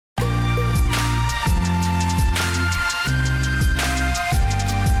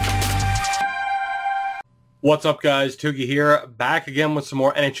What's up, guys? Toogie here, back again with some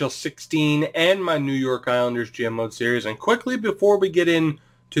more NHL 16 and my New York Islanders GM Mode series. And quickly, before we get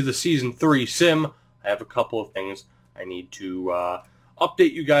into the Season 3 sim, I have a couple of things I need to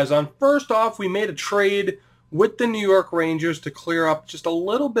update you guys on. First off, we made a trade with the New York Rangers to clear up just a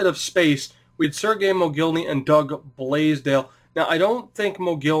little bit of space. We had Sergei Mogilny and Doug Blaisdell. Now, I don't think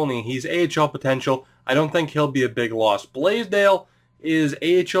Mogilny, he's AHL potential. I don't think he'll be a big loss. Blaisdell is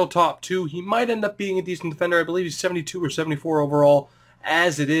AHL top 2. He might end up being a decent defender. I believe he's 72 or 74 overall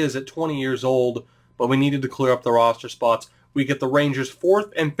as it is at 20 years old, but we needed to clear up the roster spots. We get the Rangers'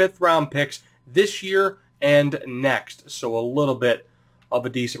 4th and 5th round picks this year and next, so a little bit of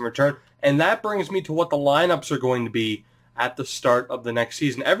a decent return. And that brings me to what the lineups are going to be at the start of the next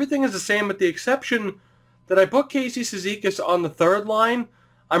season. Everything is the same with the exception that I put Casey Cizikas on the 3rd line.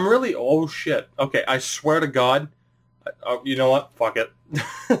 I'm really, oh shit. Okay, I swear to God. You know what? Fuck it.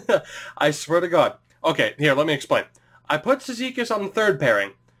 I swear to God. Okay, here, let me explain. I put Cizikas on the 3rd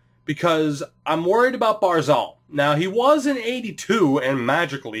pairing because I'm worried about Barzal. Now, he was an 82, and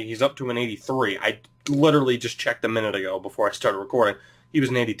magically he's up to an 83. I literally just checked a minute ago before I started recording. He was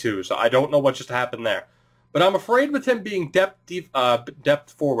an 82, so I don't know what just happened there. But I'm afraid with him being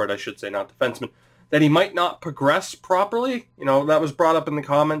depth forward, I should say, not defenseman, that he might not progress properly. You know, that was brought up in the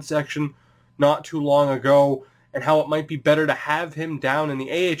comment section not too long ago, and how it might be better to have him down in the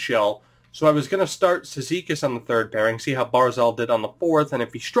AHL. So I was going to start Cizikas on the 3rd pairing, see how Barzal did on the 4th, and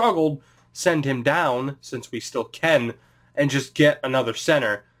if he struggled, send him down, since we still can, and just get another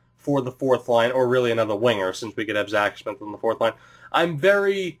center for the 4th line, or really another winger, since we could have Zach Smith on the 4th line. I'm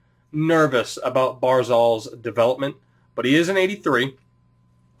very nervous about Barzal's development, but he is an 83.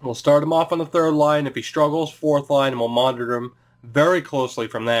 We'll start him off on the 3rd line. If he struggles, 4th line, and we'll monitor him very closely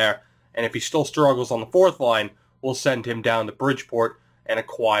from there. And if he still struggles on the 4th line, we'll send him down to Bridgeport and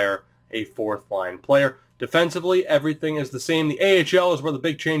acquire a 4th line player. Defensively, everything is the same. The AHL is where the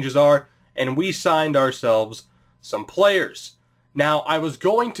big changes are, and we signed ourselves some players. Now, I was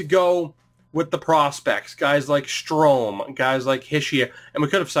going to go with the prospects, guys like Strome, guys like Hischier, and we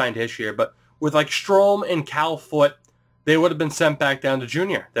could have signed Hischier, but with like Strome and Cal Foote, they would have been sent back down to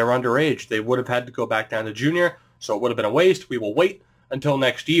junior. They're underage. They would have had to go back down to junior, so it would have been a waste. We will wait until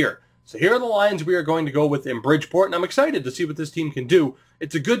next year. So here are the lines we are going to go with in Bridgeport, and I'm excited to see what this team can do.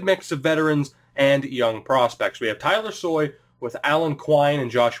 It's a good mix of veterans and young prospects. We have Tyler Soy with Alan Quine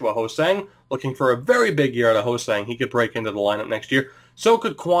and Joshua Ho-Sang, looking for a very big year out of Ho-Sang. He could break into the lineup next year. So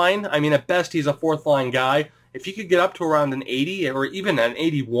could Quine. I mean, at best, he's a 4th-line guy. If he could get up to around an 80 or even an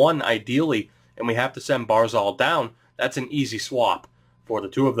 81, ideally, and we have to send Barzal down, that's an easy swap for the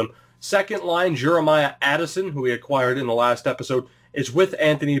two of them. 2nd line, Jeremiah Addison, who we acquired in the last episode, is with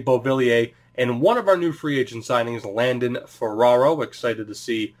Anthony Beauvillier, and one of our new free agent signings, Landon Ferraro. Excited to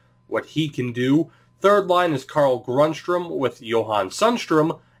see what he can do. 3rd line is Carl Grundstrom with Johan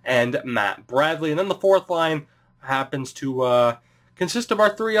Sundstrom and Matt Bradley. And then the 4th line happens to consist of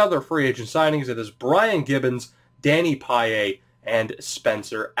our 3 other free agent signings. It is Brian Gibbons, Danny Paille, and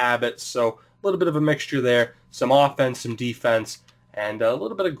Spencer Abbott. So a little bit of a mixture there. Some offense, some defense, and a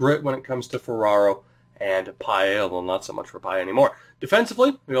little bit of grit when it comes to Ferraro and Paille, although not so much for Paille anymore.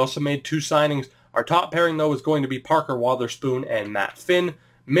 Defensively, we also made 2 signings. Our top pairing, though, is going to be Parker Wotherspoon and Matt Finn.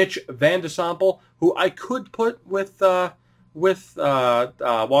 Mitch Van de Sample, who I could put with Wotherspoon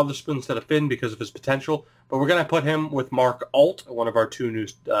instead of Finn because of his potential, but we're going to put him with Mark Alt, one of our 2 new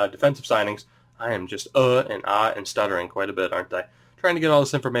defensive signings. I am just and stuttering quite a bit, aren't I? Trying to get all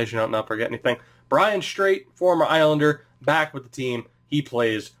this information out and not forget anything. Brian Straight, former Islander, back with the team. He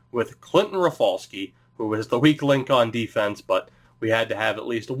plays with Clinton Rafalski, who is the weak link on defense, but we had to have at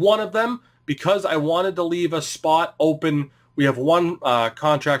least one of them because I wanted to leave a spot open. We have 1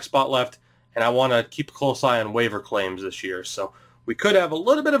 contract spot left, and I want to keep a close eye on waiver claims this year. So we could have a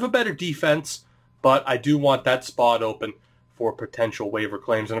little bit of a better defense, but I do want that spot open for potential waiver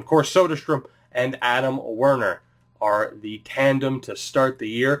claims. And, of course, Soderstrom and Adam Werner are the tandem to start the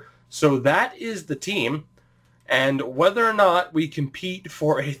year. So that is the team. And whether or not we compete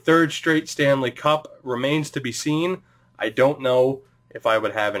for a 3rd straight Stanley Cup remains to be seen. I don't know if I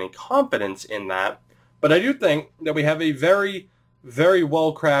would have any confidence in that. But I do think that we have a very, very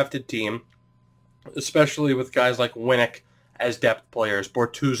well-crafted team, especially with guys like Winnick as depth players,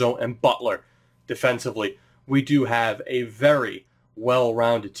 Bortuzzo and Butler defensively. We do have a very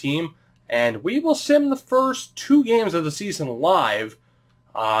well-rounded team, and we will sim the first 2 games of the season live.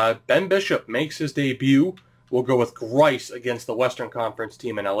 Ben Bishop makes his debut. We'll go with Grice against the Western Conference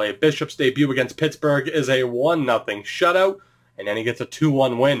team in LA. Bishop's debut against Pittsburgh is a 1-0 shutout, and then he gets a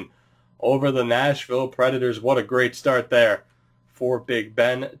 2-1 win over the Nashville Predators. What a great start there for Big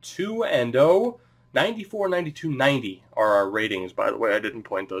Ben. 2-0. 94, 92, 90 are our ratings, by the way. I didn't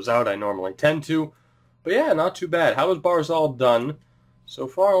point those out. I normally tend to. But yeah, not too bad. How has Barzal done? So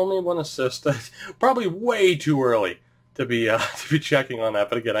far, only 1 assist. Probably way too early to be checking on that.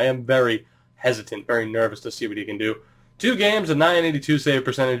 But again, I am very hesitant, very nervous to see what he can do. 2 games, a 982 save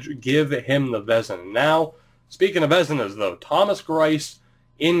percentage. Give him the Vezina. Now, speaking of Vezinas, though, Thomas Greiss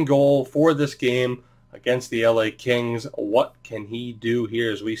in goal for this game against the LA Kings. What can he do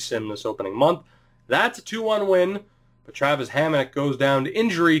here as we sim this opening month? That's a 2-1 win, but Travis Hamonic goes down to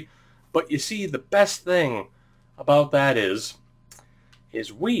injury. But you see, the best thing about that is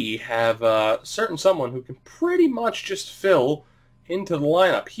we have certain someone who can pretty much just fill into the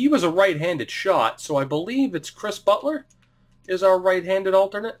lineup. He was a right-handed shot, so I believe it's Chris Butler is our right-handed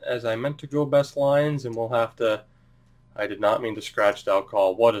alternate, as I meant to go best lines, and we'll have to... I did not mean to scratch the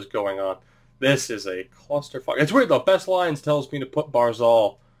call. What is going on? This is a clusterfuck. It's weird, though. Best lines tells me to put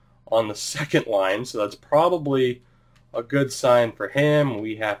Barzal on the second line, so that's probably a good sign for him.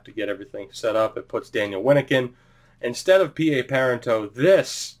 We have to get everything set up. It puts Daniel Winnikin instead of P.A. Parento.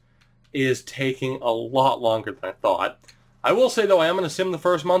 This is taking a lot longer than I thought. I will say, though, I am going to sim the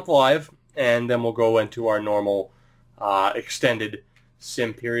first month live, and then we'll go into our normal extended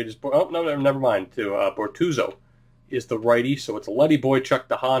sim period. Oh, no, never mind. Bortuzzo is the righty, so it's Letty Boychuk,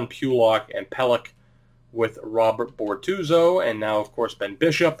 DeHaan, Pulock, and Pelech with Robert Bortuzzo. And now, of course, Ben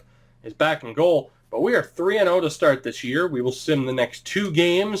Bishop is back in goal. But we are 3-0 to start this year. We will sim the next 2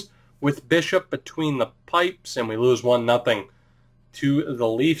 games with Bishop between the pipes, and we lose 1-0 to the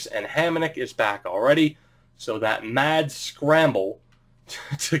Leafs. And Hamonic is back already. So that mad scramble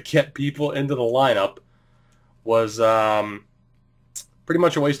to get people into the lineup was pretty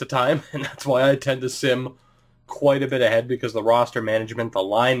much a waste of time. And that's why I tend to sim quite a bit ahead, because the roster management, the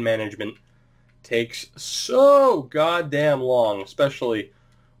line management takes so goddamn long, especially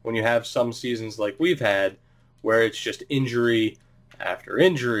when you have some seasons like we've had where it's just injury after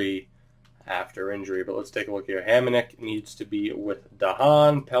injury after injury. But let's take a look here. Hamonic needs to be with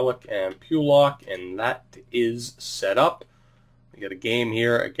DeHaan, Pelech, and Pulock, and that is set up. We got a game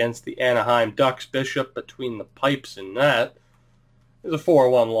here against the Anaheim Ducks. Bishop between the pipes, and that is a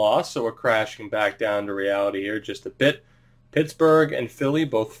 4-1 loss, so we're crashing back down to reality here just a bit. Pittsburgh and Philly,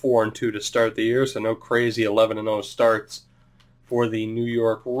 both 4-2 to start the year, so no crazy 11-0 starts for the New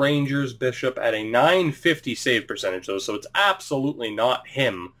York Rangers. Bishop at a 950 save percentage, though, so it's absolutely not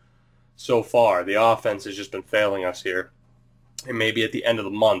him so far. The offense has just been failing us here. And maybe at the end of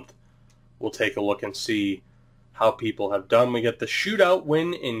the month, we'll take a look and see how people have done. We get the shootout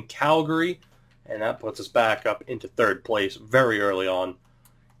win in Calgary, and that puts us back up into 3rd place very early on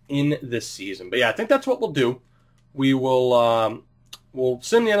in this season. But yeah, I think that's what we'll do. We will we'll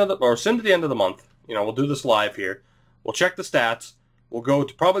sim the end of sim to the end of the month. You know, we'll do this live here. We'll check the stats. We'll go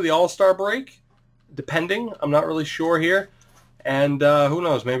to probably the All-Star break, depending. I'm not really sure here. And who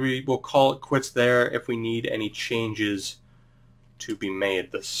knows? Maybe we'll call it quits there if we need any changes to be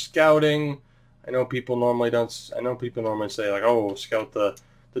made. The scouting, I know people normally don't. I know people normally say like, "Oh, scout the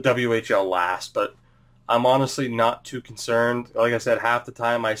WHL last," but I'm honestly not too concerned. Like I said, half the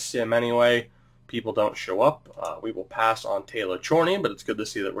time I sim anyway, people don't show up. We will pass on Taylor Chorney, but it's good to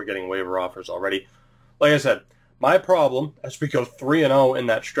see that we're getting waiver offers already. Like I said, my problem, as we go 3-0 in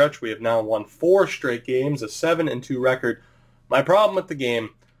that stretch, we have now won 4 straight games, a 7-2 record. My problem with the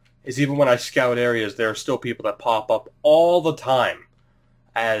game is even when I scout areas, there are still people that pop up all the time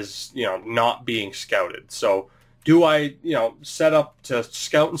as, you know, not being scouted. So do I, you know, set up to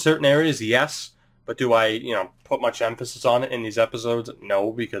scout in certain areas? Yes. But do I, you know, put much emphasis on it in these episodes?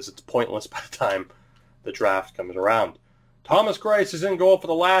 No, because it's pointless by the time the draft comes around. Thomas Greiss is in goal for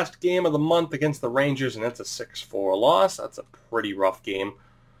the last game of the month against the Rangers, and it's a 6-4 loss. That's a pretty rough game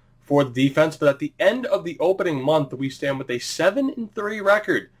for the defense. But at the end of the opening month, we stand with a 7-3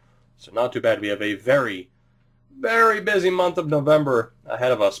 record. So not too bad. We have a very, very busy month of November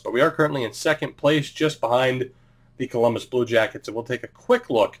ahead of us. But we are currently in 2nd place, just behind the Columbus Blue Jackets. And we'll take a quick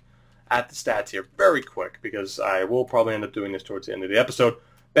look at the stats here, very quick, because I will probably end up doing this towards the end of the episode.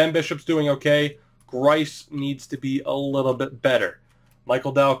 Ben Bishop's doing okay. Greiss needs to be a little bit better.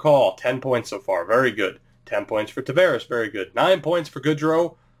 Michael Dalcall, 10 points so far, very good. 10 points for Tavares, very good. 9 points for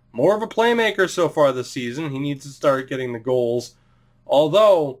Goodrow. More of a playmaker so far this season. He needs to start getting the goals.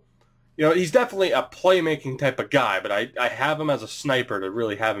 Although, you know, he's definitely a playmaking type of guy, but I have him as a sniper to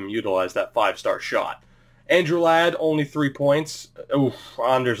really have him utilize that 5-star shot. Andrew Ladd, only 3 points. Oof,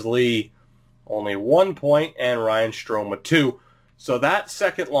 Anders Lee, only 1 point, and Ryan Strome with 2. So that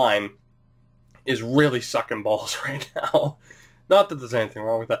second line is really sucking balls right now. Not that there's anything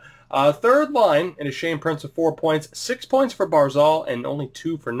wrong with that. Third line, it is Shane Prince with 4 points. 6 points for Barzal and only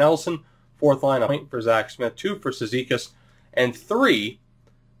 2 for Nelson. Fourth line, a point for Zach Smith, 2 for Cizikas, and 3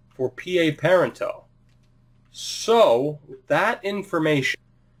 for P.A. Parento. So, with that information,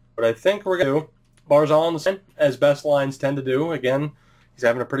 what I think we're going to do, Barzal on the side, as best lines tend to do. Again, he's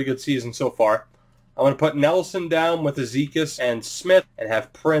having a pretty good season so far. I'm going to put Nelson down with Cizikas and Smith and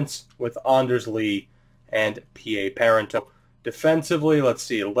have Prince with Anders Lee and P.A. Parento. Defensively, let's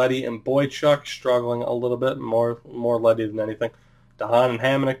see, Leddy and Boychuk struggling a little bit, more Leddy than anything. DeHaan and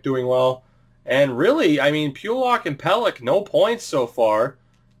Hamonic doing well. And really, I mean, Pulock and Pelech, no points so far,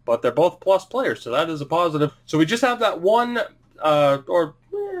 but they're both plus players, so that is a positive. So we just have that one, a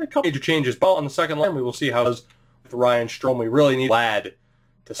couple major changes. But on the second line, we will see how it does with Ryan Strome. We really need Ladd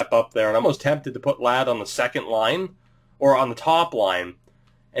to step up there. And I'm almost tempted to put Ladd on the second line, or on the top line,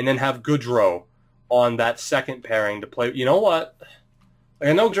 and then have Goodrow on that second pairing to play. You know what?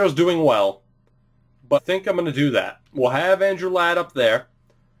 I know Goodrow's doing well, but I think I'm going to do that. We'll have Andrew Ladd up there,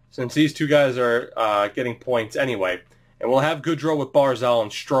 since these two guys are getting points anyway. And we'll have Goodrow with Barzal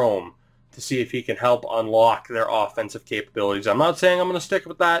and Strome to see if he can help unlock their offensive capabilities. I'm not saying I'm going to stick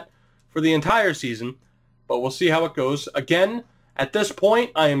with that for the entire season, but we'll see how it goes. Again, at this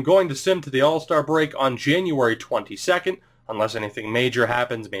point, I am going to sim to the All-Star break on January 22nd, unless anything major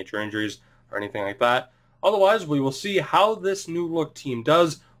happens, major injuries, or anything like that. Otherwise, we will see how this new look team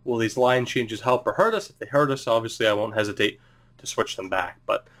does. Will these line changes help or hurt us? If they hurt us, obviously I won't hesitate to switch them back.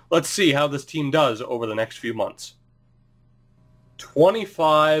 But let's see how this team does over the next few months.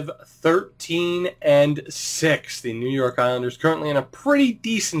 25, 13, and 6. The New York Islanders currently in a pretty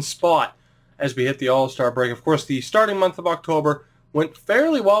decent spot as we hit the All-Star break. Of course, the starting month of October went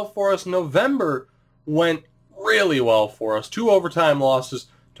fairly well for us. November went really well for us. 2 overtime losses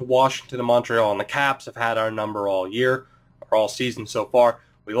to Washington and Montreal, and the Caps have had our number all year, or all season so far.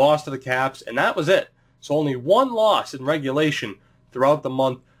 We lost to the Caps, and that was it. So only 1 loss in regulation throughout the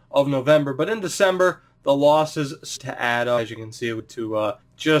month of November. But in December, the losses to add up, as you can see, to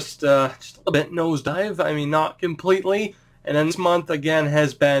just a little bit nosedive. I mean, not completely. And then this month, again,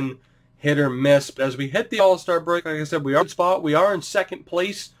 has been hit or miss. But as we hit the All-Star break, like I said, we are in spot. We are in second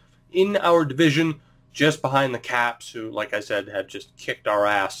place in our division, just behind the Caps, who, like I said, have just kicked our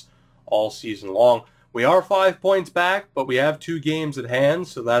ass all season long. We are 5 points back, but we have 2 games at hand,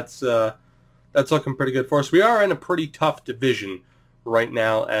 so that's looking pretty good for us. We are in a pretty tough division right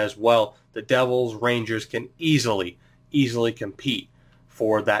now as well. The Devils, Rangers can easily compete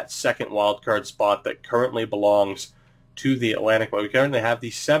for that second wildcard spot that currently belongs to the Atlantic. But we currently have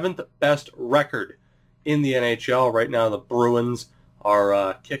the 7th best record in the NHL. Right now, the Bruins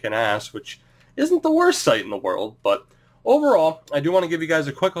are kicking ass, which isn't the worst sight in the world. But overall, I do want to give you guys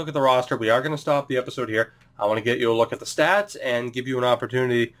a quick look at the roster. We are going to stop the episode here. I want to get you a look at the stats and give you an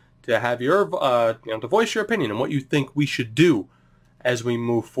opportunity to have your, to voice your opinion on what you think we should do as we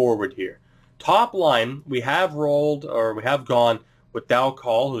move forward here. Top line, we have gone with Dal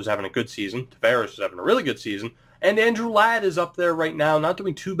Call, who's having a good season. Tavares is having a really good season. And Andrew Ladd is up there right now, not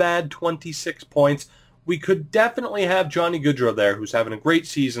doing too bad, 26 points. We could definitely have Johnny Goodrow there, who's having a great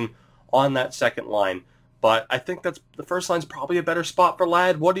season on that second line. But I think the first line's probably a better spot for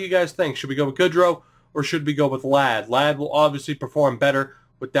Ladd. What do you guys think? Should we go with Goodrow or should we go with Ladd? Ladd will obviously perform better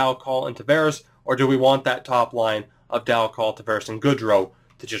with Dal Call and Tavares, or do we want that top line of Dal Call, Tavares, and Goodrow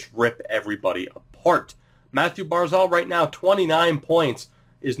to just rip everybody apart? Matthew Barzal right now, 29 points,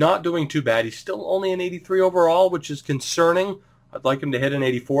 is not doing too bad. He's still only an 83 overall, which is concerning. I'd like him to hit an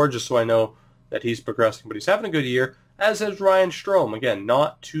 84 just so I know that he's progressing, but he's having a good year, as has Ryan Strome. Again,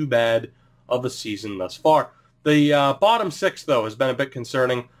 not too bad of a season thus far. The bottom 6, though, has been a bit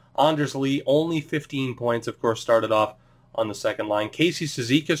concerning. Anders Lee, only 15 points, of course, started off on the second line. Casey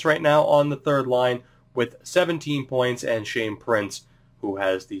Cizikas right now on the third line with 17 points, and Shane Prince, who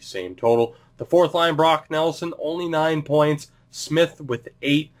has the same total. The fourth line, Brock Nelson, only 9 points. Smith with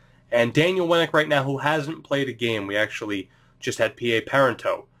 8. And Daniel Winnick right now, who hasn't played a game. We actually just had P.A.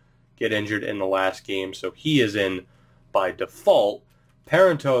 Parento get injured in the last game, so he is in by default.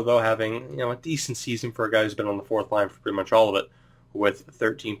 Parento, though, having a decent season for a guy who's been on the fourth line for pretty much all of it, with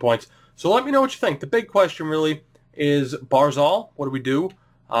 13 points. So let me know what you think. The big question really is Barzal. What do we do?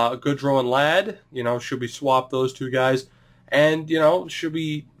 Goodrow and Ladd. Should we swap those 2 guys? And should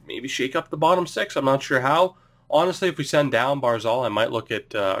we maybe shake up the bottom 6? I'm not sure how. Honestly, if we send down Barzal, I might look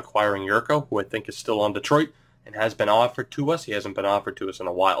at acquiring Yurko, who I think is still on Detroit and has been offered to us. He hasn't been offered to us in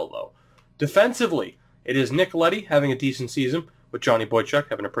a while, though. Defensively, it is Nick Leddy having a decent season, with Johnny Boychuk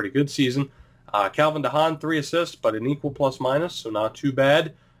having a pretty good season. Calvin DeHaan, 3 assists, but an equal plus-minus, so not too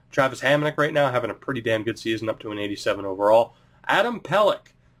bad. Travis Hamonic right now having a pretty damn good season, up to an 87 overall. Adam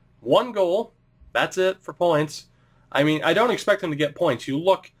Pelech, 1 goal. That's it for points. I mean, I don't expect him to get points. You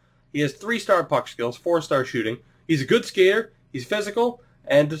look He has 3-star puck skills, 4-star shooting. He's a good skater. He's physical.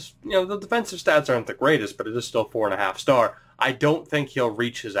 And just, the defensive stats aren't the greatest, but it is still 4.5-star. I don't think he'll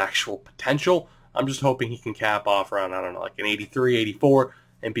reach his actual potential. I'm just hoping he can cap off around, I don't know, like an 83, 84,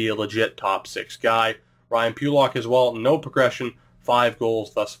 and be a legit top 6 guy. Ryan Pulock as well, no progression, 5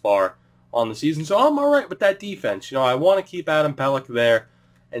 goals thus far on the season. So I'm all right with that defense. I want to keep Adam Pelech there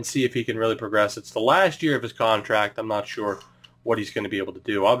and see if he can really progress. It's the last year of his contract. I'm not sure what he's going to be able to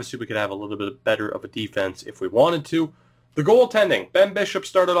do. Obviously, we could have a little bit better of a defense if we wanted to. The goaltending. Ben Bishop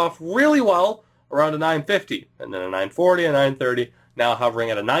started off really well around a 950, and then a 940, a 930, now hovering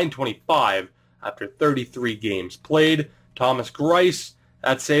at a 925 after 33 games played. Thomas Greiss,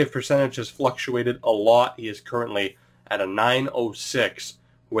 that save percentage has fluctuated a lot. He is currently at a 906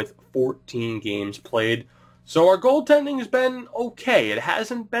 with 14 games played. So our goaltending has been okay. It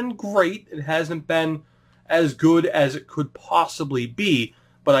hasn't been great. It hasn't been as good as it could possibly be,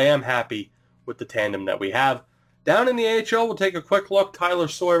 but I am happy with the tandem that we have. Down in the AHL, we'll take a quick look. Tyler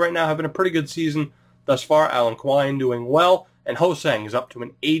Soy right now having a pretty good season thus far. Alan Quine doing well, and Ho-Sang is up to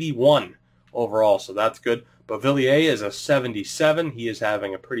an 81 overall, so that's good. Beauvillier is a 77. He is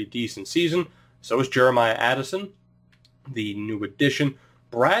having a pretty decent season. So is Jeremiah Addison, the new addition.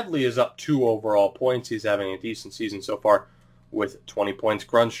 Bradley is up 2 overall points. He's having a decent season so far with 20 points.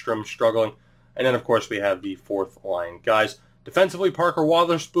 Grundstrom struggling. And then, of course, we have the 4th line guys. Defensively, Parker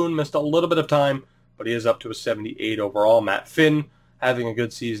Wotherspoon missed a little bit of time, but he is up to a 78 overall. Matt Finn having a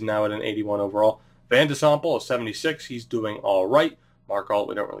good season now at an 81 overall. Van de Sample, a 76. He's doing all right. Mark Alt,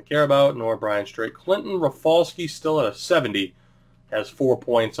 we don't really care about, nor Brian Strait. Clinton Rafalski still at a 70, has 4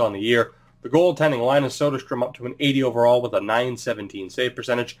 points on the year. The goaltending, Linus Soderstrom up to an 80 overall with a 917 save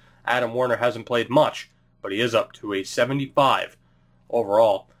percentage. Adam Werner hasn't played much, but he is up to a 75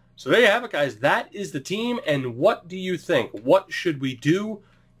 overall. So there you have it, guys. That is the team, and what do you think? What should we do,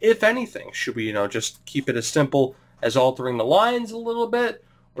 if anything? Should we, just keep it as simple as altering the lines a little bit,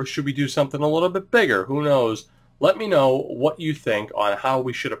 or should we do something a little bit bigger? Who knows? Let me know what you think on how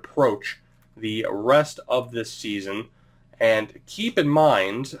we should approach the rest of this season. And keep in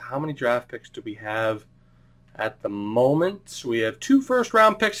mind, how many draft picks do we have at the moment? So we have 2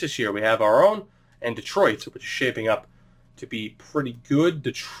 first-round picks this year. We have our own and Detroit, which is shaping up to be pretty good.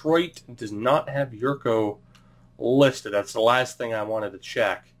 Detroit does not have Yurko listed. That's the last thing I wanted to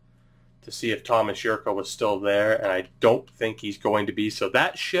check to see if Thomas Yurko was still there, and I don't think he's going to be. So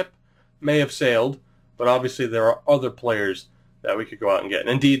that ship may have sailed. But obviously there are other players that we could go out and get. And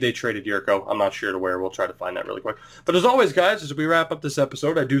indeed, they traded Yurko. I'm not sure to where. We'll try to find that really quick. But as always, guys, as we wrap up this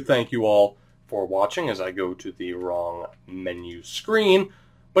episode, I do thank you all for watching as I go to the wrong menu screen.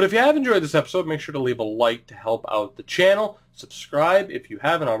 But if you have enjoyed this episode, make sure to leave a like to help out the channel. Subscribe if you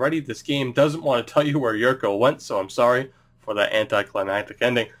haven't already. This game doesn't want to tell you where Yurko went, so I'm sorry for that anticlimactic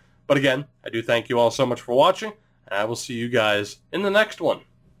ending. But again, I do thank you all so much for watching, and I will see you guys in the next one.